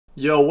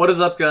Yo, what is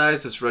up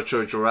guys? It's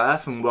Retro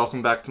Giraffe and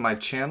welcome back to my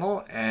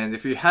channel. And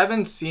if you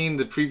haven't seen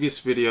the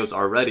previous videos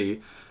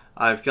already,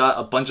 I've got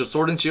a bunch of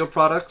Sword and Shield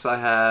products. I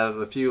have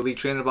a few Elite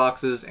Trainer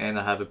boxes and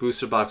I have a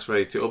booster box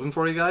ready to open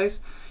for you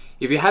guys.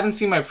 If you haven't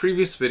seen my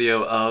previous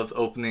video of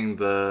opening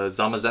the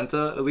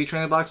ZAMAZENTA Elite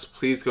Trainer box,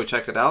 please go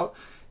check it out.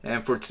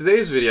 And for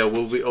today's video,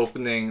 we'll be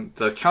opening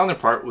the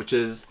counterpart, which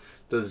is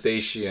the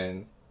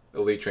Zacian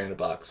Elite Trainer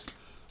box.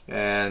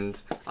 And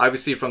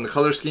obviously from the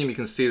color scheme you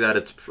can see that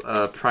it's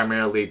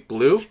primarily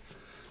blue.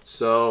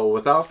 So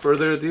without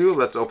further ado,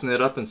 let's open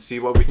it up and see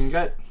what we can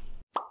get.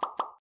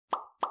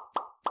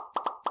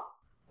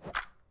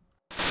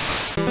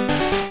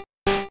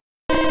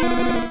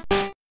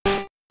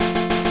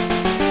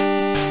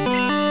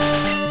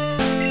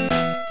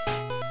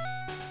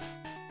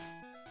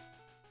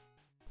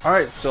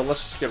 Alright, so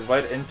let's just get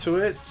right into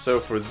it. So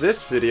for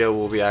this video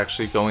we'll be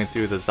actually going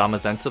through the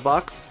ZAMAZENTA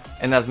box.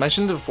 And as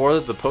mentioned before,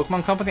 the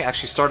Pokemon Company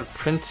actually started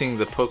printing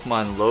the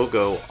Pokemon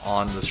logo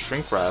on the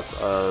shrink wrap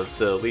of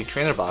the Elite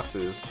Trainer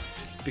boxes.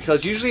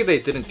 Because usually they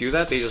didn't do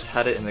that, they just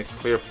had it in a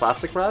clear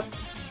plastic wrap.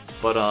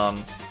 But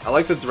I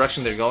like the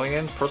direction they're going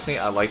in. Personally,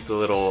 I like the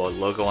little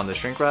logo on the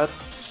shrink wrap.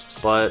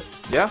 But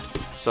yeah,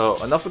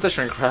 so enough with the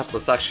shrink wrap,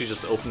 let's actually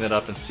just open it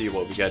up and see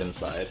what we get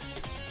inside.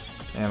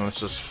 And let's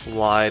just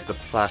slide the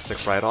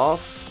plastic right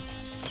off.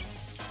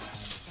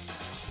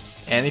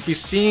 And if you've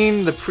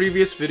seen the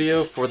previous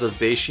video for the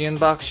Zacian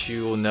box,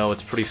 you will know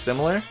it's pretty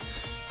similar.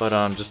 But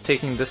just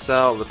taking this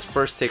out, let's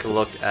first take a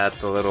look at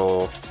the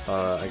little,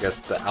 I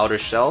guess the outer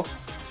shell.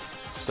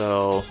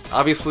 So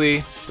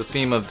obviously the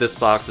theme of this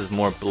box is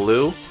more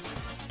blue,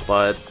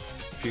 but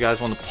if you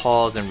guys want to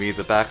pause and read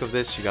the back of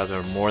this, you guys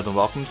are more than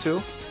welcome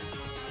to.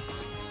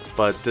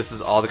 But this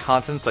is all the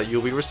contents that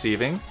you'll be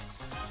receiving.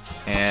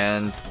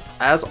 And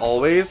as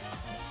always,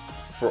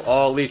 for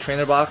all Elite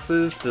Trainer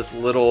boxes, this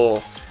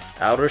little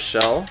outer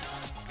shell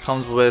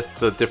comes with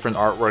the different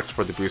artworks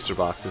for the booster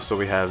boxes. So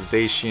we have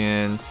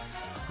Zacian,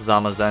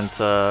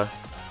 ZAMAZENTA,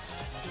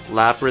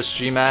 Lapras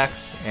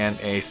G-Max, and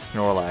a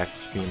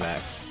Snorlax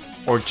V-Max.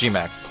 Or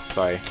G-Max,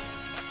 sorry.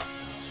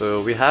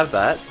 So we have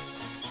that.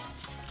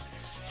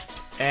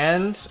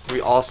 And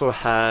we also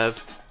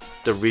have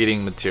the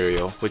reading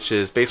material, which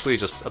is basically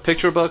just a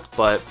picture book,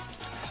 but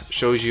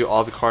shows you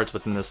all the cards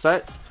within the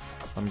set.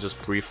 Let me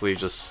just briefly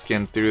just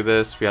skim through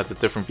this. We have the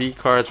different V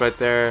cards right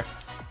there.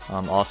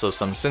 Also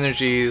some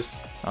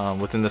synergies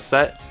within the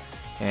set,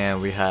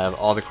 and we have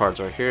all the cards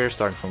right here,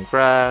 starting from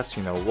grass,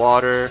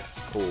 water.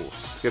 We'll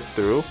skip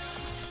through,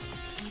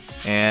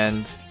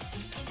 and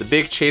the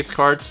big chase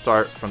cards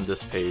start from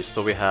this page.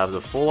 So we have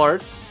the full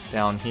arts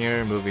down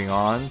here. Moving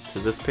on to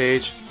this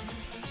page,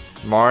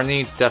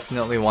 Marnie,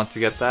 definitely want to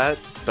get that.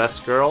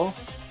 Best Girl,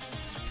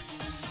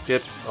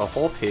 skipped a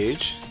whole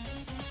page.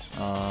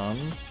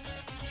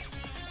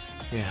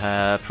 We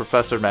have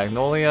Professor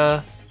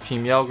Magnolia,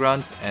 Team Yell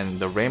Grunt, and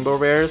the Rainbow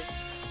Rares.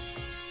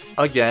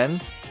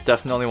 Again,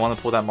 definitely want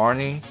to pull that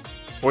Marnie,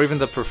 or even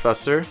the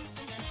Professor.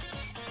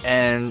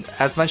 And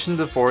as mentioned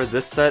before,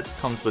 this set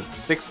comes with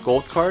 6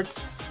 gold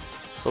cards.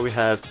 So we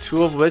have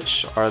 2 of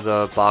which are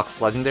the box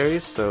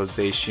legendaries, so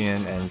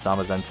Zacian and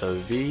ZAMAZENTA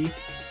V.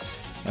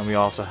 And we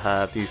also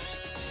have these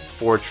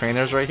 4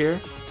 trainers right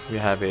here. We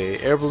have a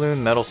Air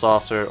Balloon, Metal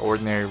Saucer,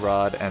 Ordinary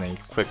Rod, and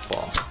a Quick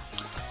Ball.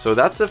 So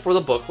that's it for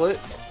the booklet.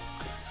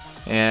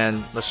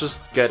 And let's just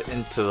get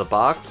into the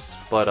box.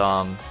 But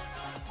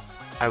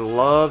I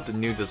love the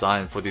new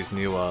design for these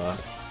new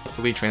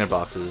Elite Trainer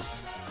boxes.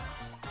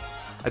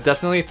 I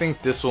definitely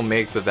think this will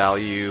make the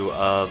value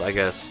of, I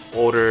guess,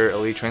 older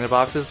Elite Trainer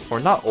boxes, or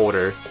not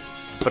older,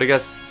 but I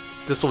guess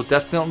this will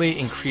definitely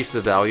increase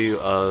the value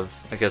of,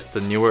 I guess,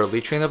 the newer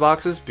Elite Trainer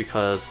boxes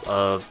because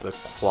of the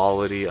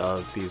quality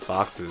of these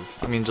boxes.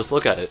 I mean, just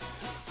look at it.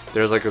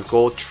 There's like a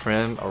gold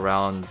trim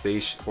around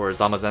Zacian or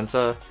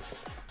ZAMAZENTA.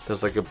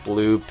 There's like a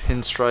blue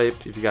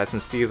pinstripe, if you guys can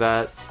see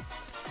that.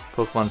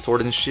 Pokemon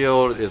Sword and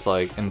Shield is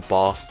like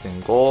embossed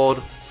in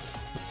gold.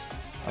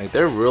 Like,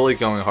 they're really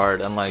going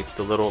hard, and like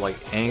the little like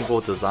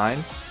angle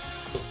design,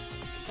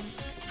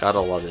 gotta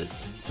love it.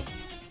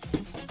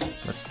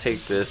 Let's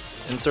take this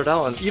insert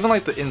out, and even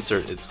like the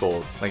insert, it's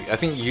gold. Like, I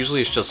think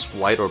usually it's just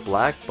white or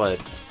black, but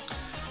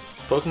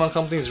Pokemon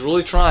Company is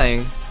really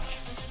trying.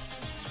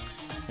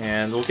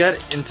 And we'll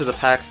get into the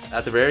packs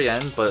at the very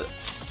end, but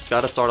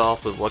gotta start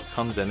off with what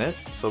comes in it.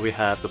 So we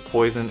have the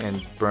poison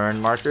and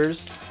burn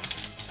markers.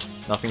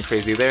 Nothing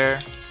crazy there.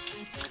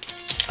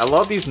 I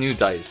love these new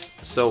dice.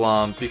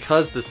 So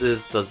because this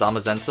is the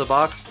ZAMAZENTA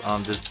box,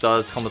 this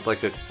does come with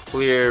like a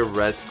clear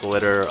red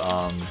glitter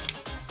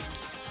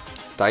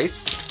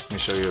dice. Let me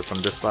show you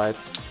from this side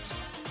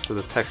so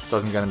the text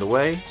doesn't get in the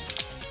way.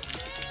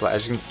 But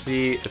as you can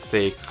see, it's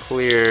a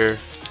clear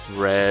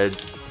red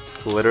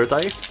glitter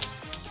dice,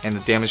 and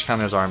the damage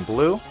counters are in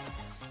blue.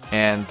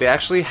 And they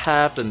actually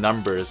have the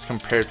numbers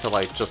compared to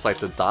like just like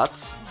the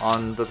dots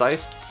on the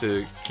dice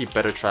to keep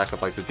better track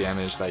of like the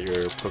damage that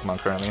your Pokemon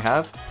currently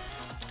have.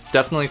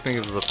 Definitely think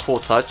this is a cool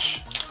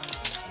touch.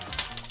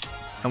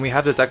 And we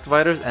have the deck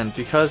dividers, and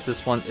because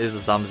this one is a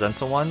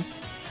ZAMAZENTA one,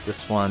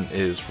 This one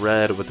is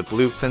red with the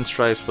blue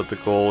pinstripes with the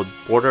gold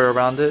border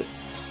around it.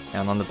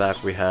 And on the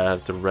back we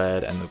have the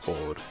red and the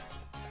gold.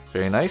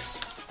 Very nice.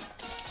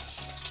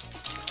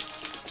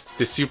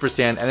 The Super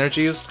Saiyan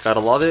Energies, gotta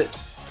love it.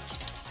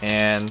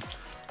 And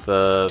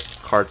the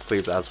card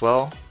sleeves as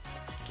well.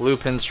 Blue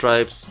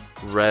pinstripes,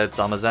 red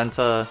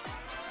ZAMAZENTA,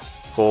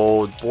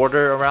 gold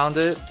border around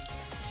it,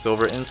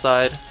 silver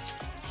inside,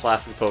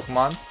 classic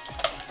Pokemon.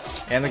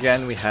 And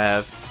again, we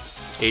have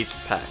 8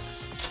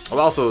 packs. Well,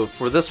 also,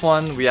 for this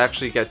one, we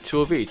actually get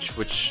 2 of each,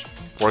 which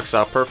works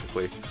out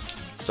perfectly.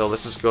 So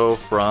let's just go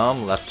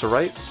from left to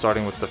right,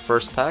 starting with the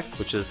first pack,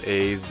 which is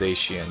a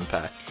Zacian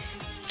pack.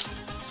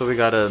 So we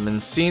got a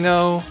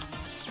Mincino,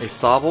 a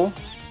Sobble,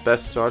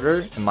 best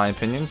starter in my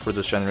opinion for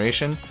this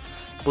generation,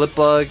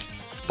 Blipbug,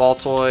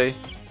 Baltoy,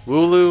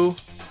 Wooloo,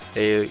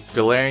 a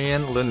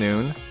Galarian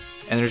Lanoon,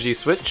 Energy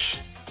Switch,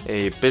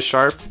 a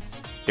Bisharp,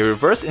 a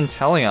Reverse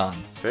Inteleon,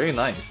 very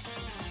nice.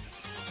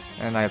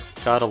 And I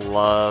gotta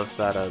love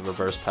that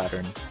reverse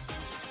pattern.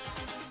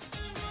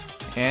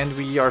 And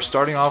we are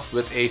starting off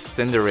with a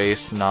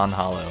Cinderace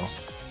non-holo.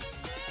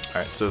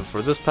 Alright, so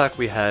for this pack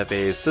we have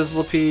a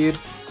Sizzlipede,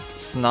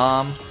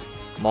 Snom,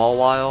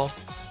 Mawile,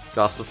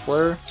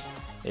 Gossifleur,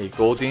 a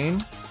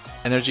Goldeen,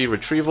 Energy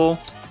Retrieval,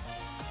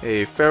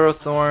 a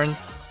Ferrothorn,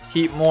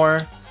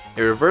 Heatmore,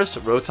 a Reverse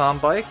Rotom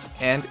Bike,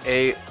 and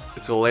a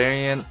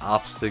Galarian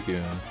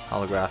Obstagoon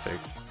holographic.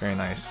 Very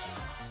nice.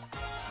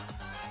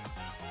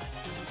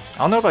 I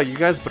don't know about you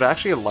guys, but I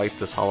actually like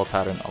this holo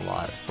pattern a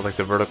lot, with like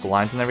the vertical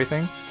lines and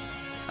everything.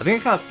 I think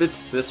it kind of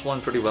fits this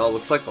one pretty well. It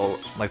looks like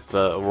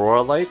the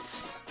Aurora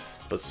lights.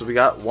 But so we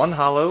got 1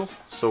 holo,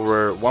 so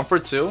we're 1 for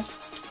 2.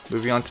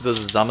 Moving on to the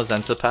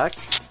Zamazenta pack.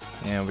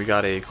 And we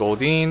got a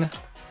Goldeen,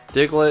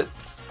 Diglett,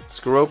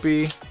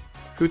 Skorupi,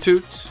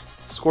 Hoothoot,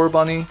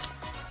 Scorbunny,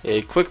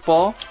 a Quick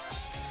Ball,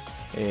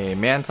 a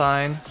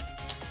Mantine,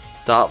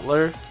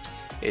 Dottler,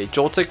 a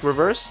Joltik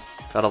reverse,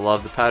 gotta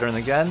love the pattern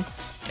again,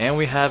 and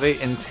we have a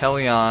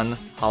Inteleon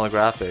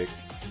holographic.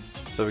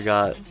 So we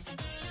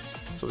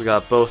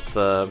got both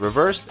the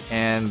reverse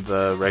and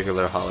the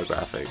regular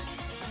holographic.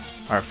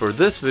 Alright, for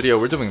this video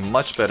we're doing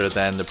much better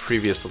than the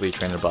previous Elite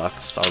Trainer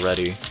box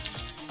already.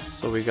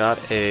 So we got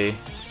a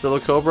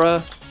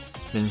Silicobra,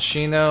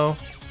 Minccino,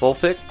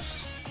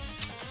 Vulpix,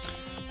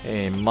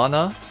 a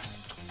Mana,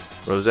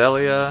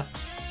 Roselia,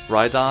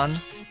 Rhydon,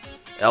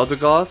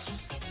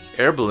 Eldegoss,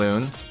 Air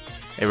Balloon,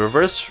 a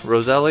Reverse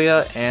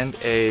Roselia, and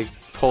a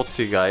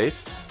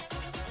Poltegeist.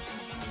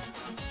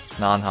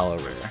 Non-holo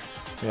rare.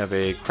 We have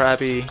a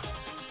Krabby,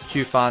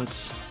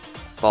 Cufant,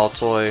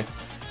 Baltoy,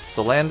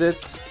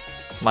 Salandit,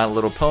 My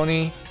Little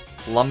Pony,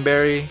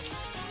 Lumberry,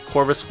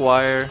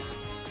 Corvisquire,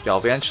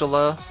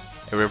 Galvantula,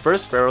 a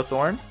Reverse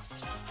Ferrothorn,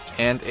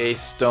 and a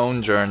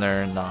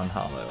Stonejourner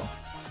non-holo.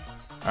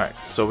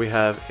 Alright, so we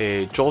have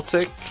a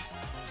Joltik,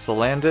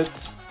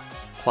 Salandit,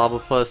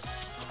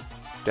 Clobbopus,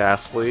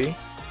 Ghastly,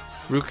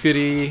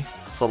 Rookidee,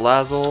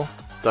 Salazzle,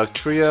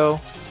 Dugtrio,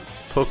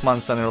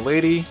 Pokemon Center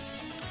Lady,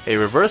 a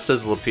Reverse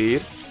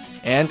Sizzlipede,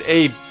 and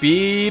a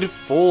Bead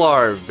Full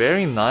Art.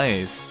 Very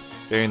nice.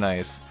 Very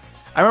nice.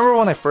 I remember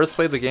when I first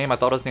played the game, I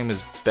thought his name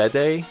was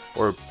Bede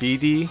or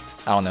BD.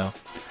 I don't know.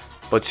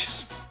 But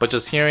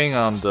just hearing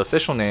the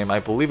official name, I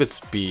believe it's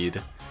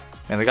Bead.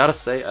 And I gotta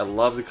say, I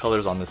love the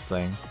colors on this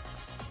thing.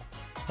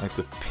 Like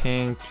the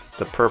pink,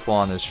 the purple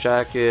on his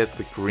jacket,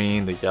 the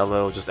green, the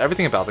yellow, just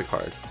everything about the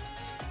card.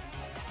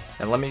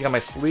 And let me get my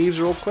sleeves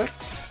real quick.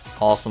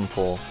 Awesome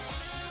pull.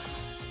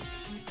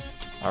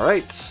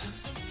 Alright.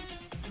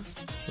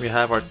 We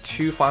have our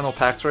 2 final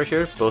packs right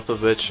here, both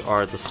of which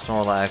are the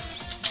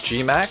Snorlax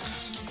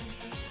G-Max.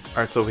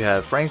 Alright, so we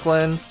have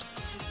Franklin,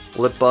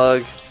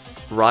 Blipbug,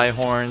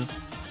 Rhyhorn,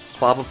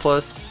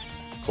 Clobbopus,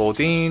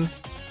 Goldeen,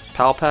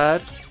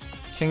 Palpad,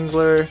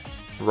 Kingler,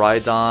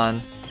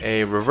 Rhydon,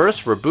 a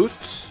Reverse Raboot,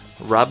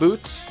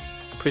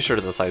 pretty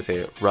sure that's how I say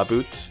it,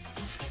 Raboot,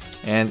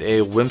 and a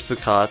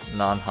Whimsicott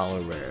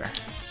non-holo rare.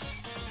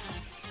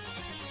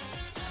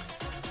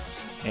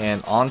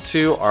 And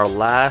onto our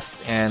last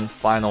and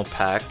final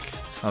pack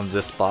of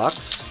this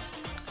box.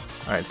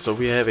 Alright, so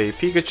we have a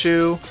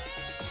Pikachu,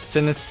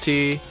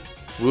 Sinistea,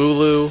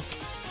 Wooloo,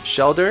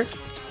 Shelder,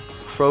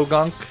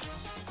 Krogunk,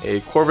 a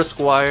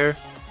Corvisquire,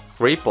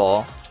 Great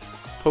Ball,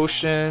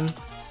 Potion,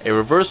 a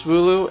Reverse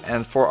Wooloo,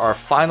 and for our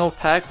final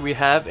pack we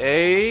have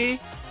a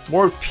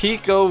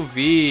Morpeko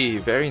V.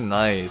 Very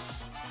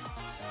nice.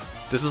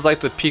 This is like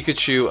the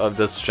Pikachu of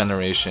this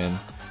generation.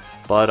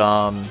 But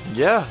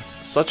yeah,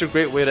 such a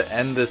great way to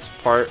end this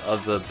part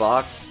of the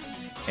box.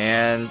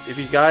 And if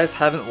you guys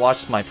haven't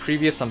watched my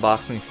previous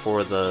unboxing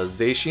for the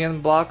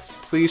Zacian box,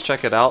 please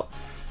check it out.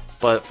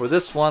 But for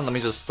this one, let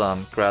me just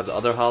grab the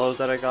other holos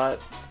that I got.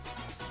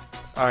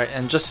 Alright,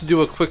 and just to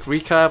do a quick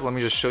recap, let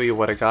me just show you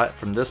what I got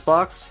from this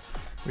box.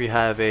 We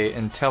have a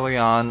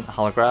Inteleon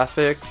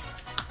holographic,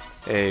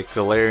 a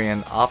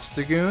Galarian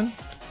Obstagoon,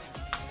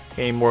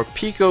 a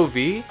Morpeko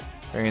V,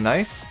 very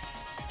nice,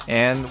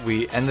 and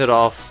we ended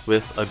off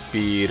with a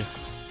Bead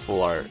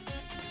Full Art.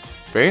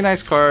 Very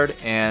nice card,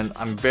 and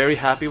I'm very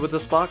happy with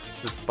this box.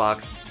 This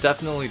box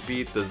definitely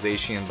beat the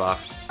Zacian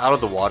box out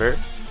of the water.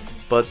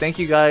 But thank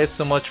you guys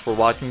so much for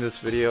watching this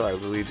video. I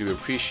really do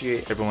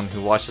appreciate everyone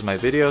who watches my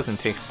videos and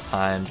takes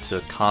time to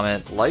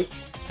comment, like,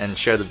 and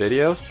share the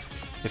video.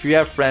 If you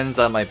have friends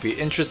that might be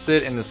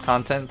interested in this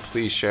content,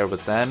 please share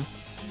with them.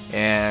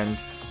 And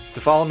to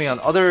follow me on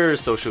other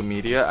social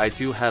media, I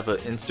do have an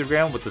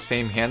Instagram with the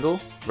same handle,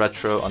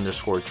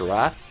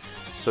 retro_giraffe.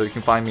 So you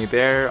can find me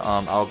there.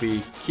 I'll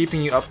be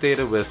keeping you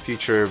updated with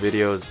future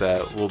videos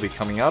that will be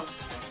coming up.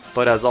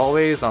 But as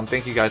always,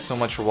 thank you guys so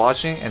much for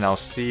watching, and I'll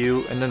see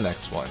you in the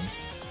next one.